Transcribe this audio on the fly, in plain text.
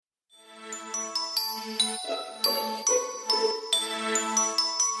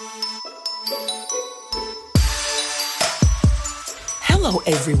Hello,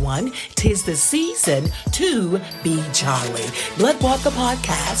 everyone. 'Tis the season to be jolly. Bloodwalker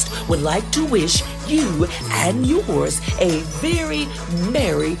Podcast would like to wish you and yours a very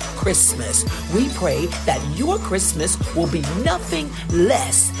Merry Christmas. We pray that your Christmas will be nothing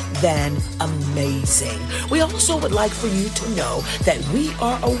less than amazing. We also would like for you to know that we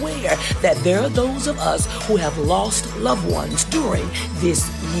are aware that there are those of us who have lost loved ones during this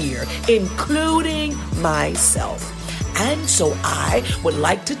year, including myself. And so I would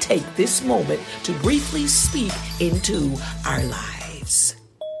like to take this moment to briefly speak into our lives.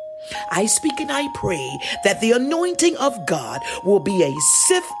 I speak and I pray that the anointing of God will be a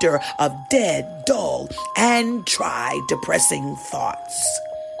sifter of dead, dull, and dry, depressing thoughts.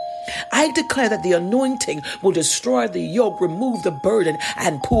 I declare that the anointing will destroy the yoke, remove the burden,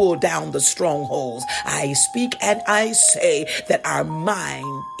 and pull down the strongholds. I speak and I say that our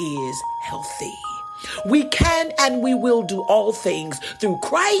mind is healthy. We can and we will do all things through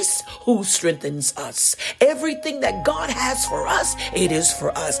Christ who strengthens us. Everything that God has for us, it is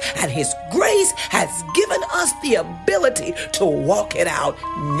for us. And His grace has given us the ability to walk it out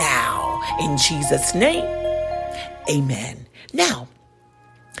now. In Jesus' name, amen. Now,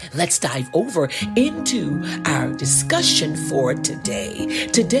 let's dive over into our discussion for today.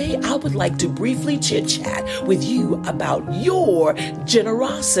 Today, I would like to briefly chit-chat with you about your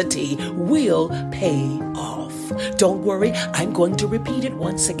generosity will pay off. Don't worry, I'm going to repeat it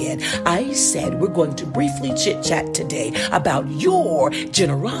once again. I said we're going to briefly chit-chat today about your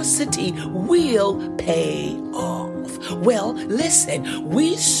generosity will pay off. Well, listen,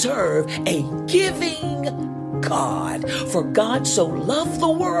 we serve a giving God. For God so loved the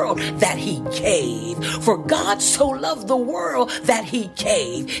world that He gave. For God so loved the world that He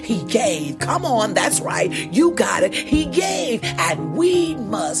gave. He gave. Come on, that's right. You got it. He gave. And we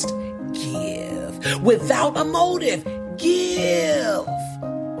must give. Without a motive, give.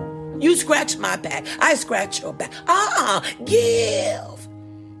 You scratch my back, I scratch your back. Give.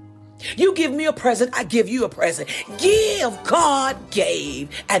 You give me a present, I give you a present. Give. God gave,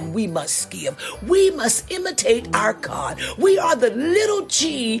 and we must give. We must imitate our God. We are the little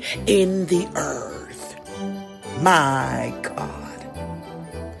G in the earth. My God.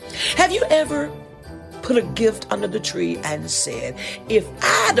 Have you ever put a gift under the tree and said, if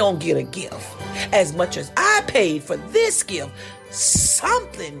I don't get a gift as much as I paid for this gift,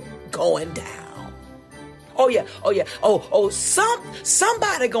 something going down? Oh yeah.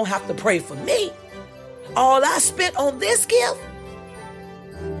 Somebody gonna have to pray for me. All I spent on this gift.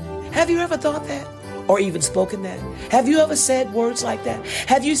 Have you ever thought that? Or even spoken that? Have you ever said words like that?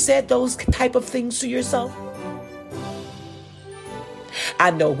 Have you said those type of things to yourself?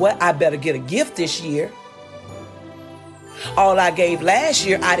 I know what, I better get a gift this year. All I gave last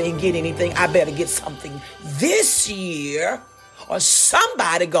year, I didn't get anything. I better get something this year, or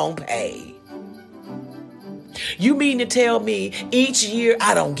somebody gonna pay. You mean to tell me each year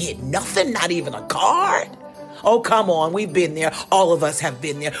I don't get nothing, not even a card? Oh, come on. We've been there. All of us have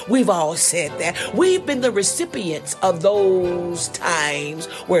been there. We've all said that. We've been the recipients of those times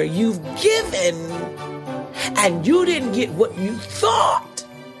where you've given and you didn't get what you thought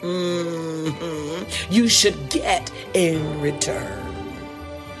you should get in return.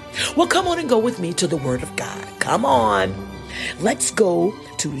 Well, come on and go with me to the Word of God. Come on. Let's go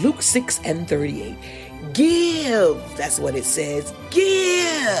to Luke 6:38. Give, that's what it says.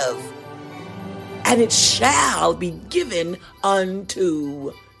 Give, and it shall be given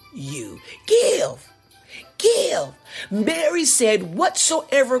unto you. Give. Mary said,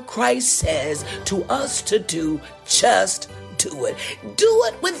 whatsoever Christ says to us to do, just do it. Do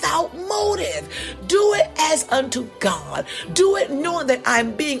it without motive. Do it as unto God. Do it knowing that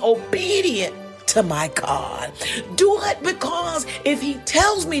I'm being obedient to my God. Do it because if He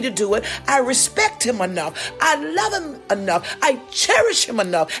tells me to do it, I respect Him enough. I love Him enough. I cherish Him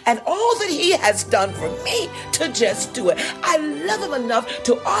enough. And all that He has done for me to just do it. I love Him enough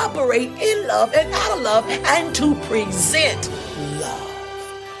to operate in love and out of love and to present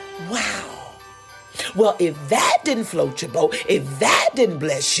love. Wow. Well, if that didn't float your boat, if that didn't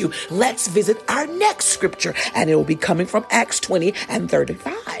bless you, let's visit our next scripture, and it will be coming from Acts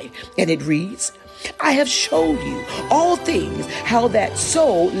 20:35. And it reads, I have showed you all things, how that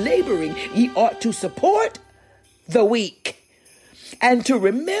so laboring ye ought to support the weak, and to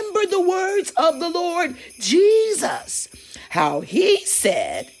remember the words of the Lord Jesus, how He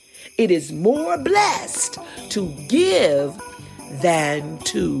said, it is more blessed to give than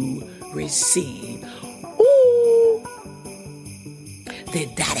to receive. Ooh.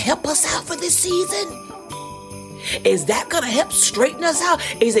 Did that help us out for this season? Is that going to help straighten us out?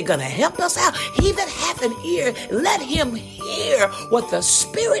 Is it going to help us out? He that hath an ear, let him hear what the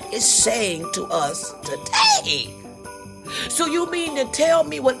Spirit is saying to us today. So you mean to tell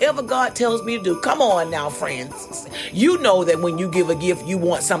me whatever God tells me to do? Come on now, friends. You know that when you give a gift, you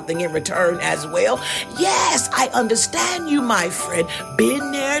want something in return as well. Yes, I understand you, my friend.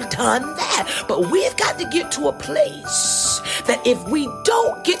 Been there, done that. But we've got to get to a place that if we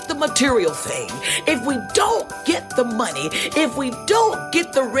don't get the material thing, if we don't get the money, if we don't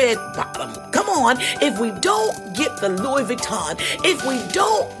get the red bottom, come on, if we don't get the Louis Vuitton, if we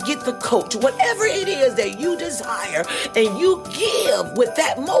don't get the Coach, whatever it is that you desire, and you give with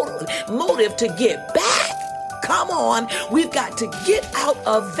that motive to get back, come on, we've got to get out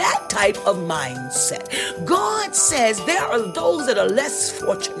of that type of mindset. God says there are those that are less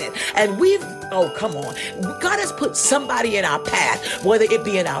fortunate, and come on. God has put somebody in our path, whether it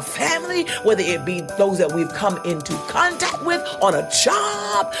be in our family, whether it be those that we've come into contact with on a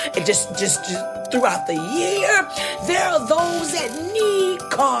job, and just throughout the year. There are those that need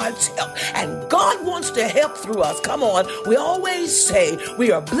God's help, and God wants to help through us. Come on. We always say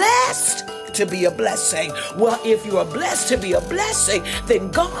we are blessed to be a blessing. Well, if you are blessed to be a blessing,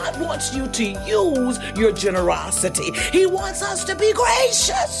 then God wants you to use your generosity. He wants us to be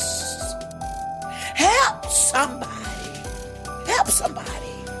gracious. Help somebody. Help somebody.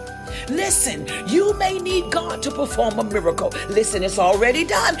 Listen, you may need God to perform a miracle. Listen, it's already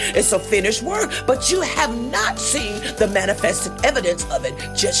done. It's a finished work, but you have not seen the manifested evidence of it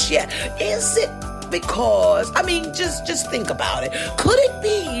just yet. Is it because, just think about it. Could it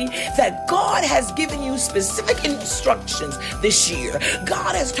be that God has given you specific instructions this year?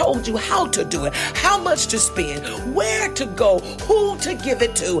 God has told you how to do it, how much to spend, where to go, who to give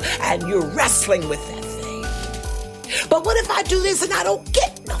it to, and you're wrestling with that thing. But what if I do this and I don't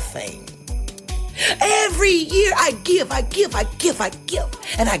get nothing? Every year I give,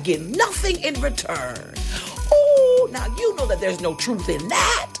 and I get nothing in return. Oh, now you know that there's no truth in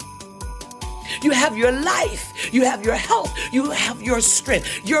that. You have your life, you have your health, you have your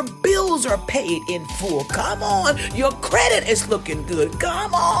strength. Your bills are paid in full. Come on, your credit is looking good.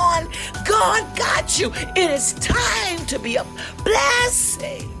 Come on, God got you. It is time to be a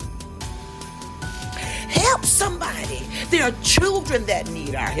blessing. Help somebody. There are children that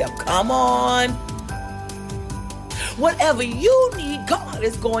need our help. Come on. Whatever you need, God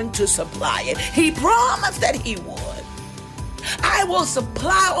is going to supply it. He promised that He would. I will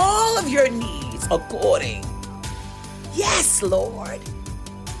supply all of your needs according. Yes, Lord.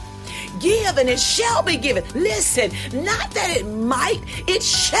 Give and it shall be given. Listen, not that it might, it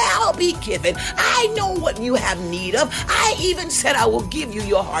shall be given. I know what you have need of. I even said I will give you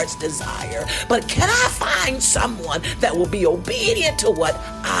your heart's desire. But can I find someone that will be obedient to what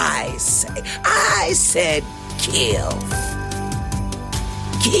I say? I said, give.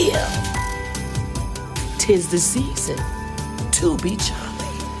 Give. 'Tis the season to be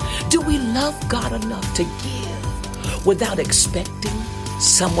jolly. Do we love God enough to give without expecting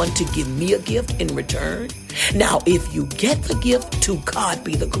someone to give me a gift in return? Now, if you get the gift, to God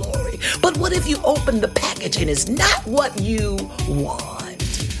be the glory. But what if you open the package and it's not what you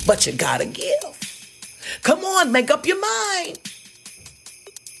want, but you gotta give? Come on, make up your mind.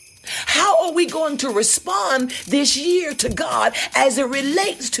 How are we going to respond this year to God as it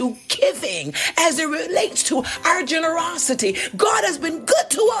relates to giving, as it relates to our generosity? God has been good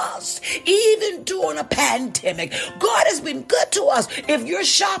to us, even during a pandemic. God has been good to us. If you're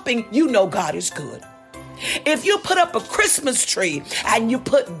shopping, you know God is good. If you put up a Christmas tree and you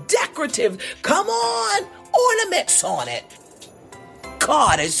put decorative, come on, ornaments on it,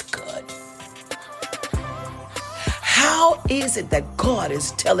 God is good. How is it that God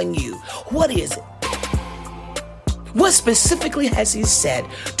is telling you? What is it? What specifically has He said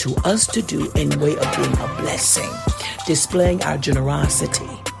to us to do in way of being a blessing, displaying our generosity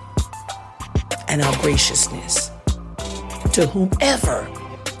and our graciousness to whomever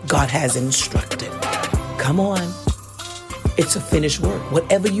God has instructed? Come on. It's a finished work.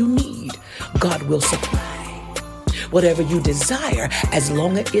 Whatever you need, God will supply. Whatever you desire, as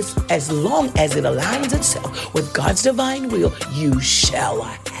long as it aligns itself with God's divine will, you shall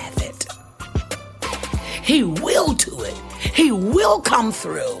have it. He will do it. He will come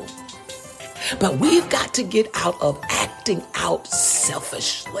through. But we've got to get out of acting out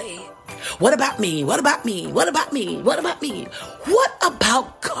selfishly. What about me? What about me? What about me? What about me? What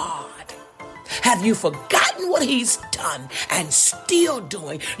about God? Have you forgotten what He's done and still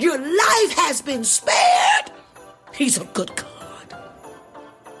doing? Your life has been spared. He's a good God.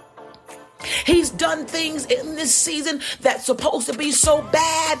 He's done things in this season that's supposed to be so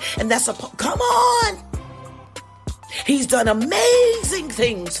bad, and come on. He's done amazing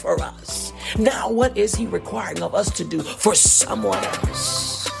things for us. Now, what is he requiring of us to do for someone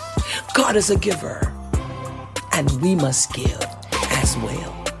else? God is a giver, and we must give as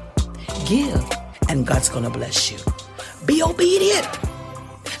well. Give, and God's going to bless you. Be obedient,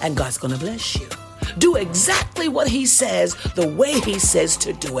 and God's going to bless you. Do exactly what he says, the way he says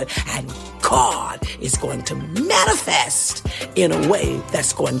to do it, and God is going to manifest in a way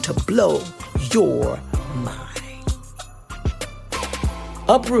that's going to blow your mind.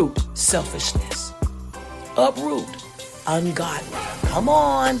 Uproot selfishness. Uproot ungodly. Come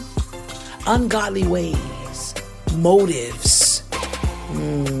on. Ungodly ways. Motives.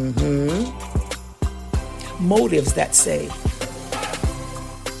 Motives that say,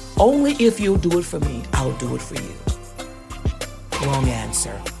 only if you'll do it for me, I'll do it for you. Wrong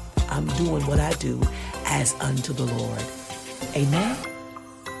answer. I'm doing what I do as unto the Lord. Amen.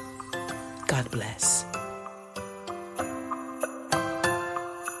 God bless.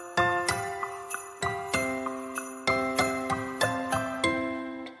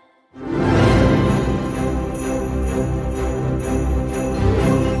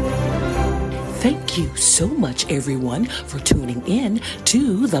 Thank you so much, everyone, for tuning in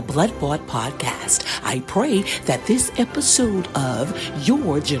to the Blood Bought Podcast. I pray that this episode of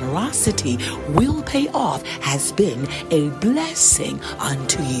Your Generosity Will Pay Off has been a blessing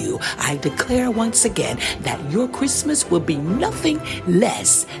unto you. I declare once again that your Christmas will be nothing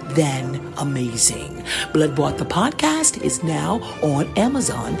less than amazing. Blood Bought the Podcast is now on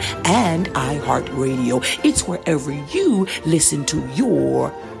Amazon and iHeartRadio. It's wherever you listen to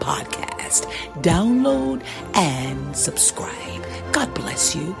your podcast. Download and subscribe. God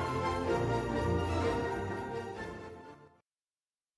bless you.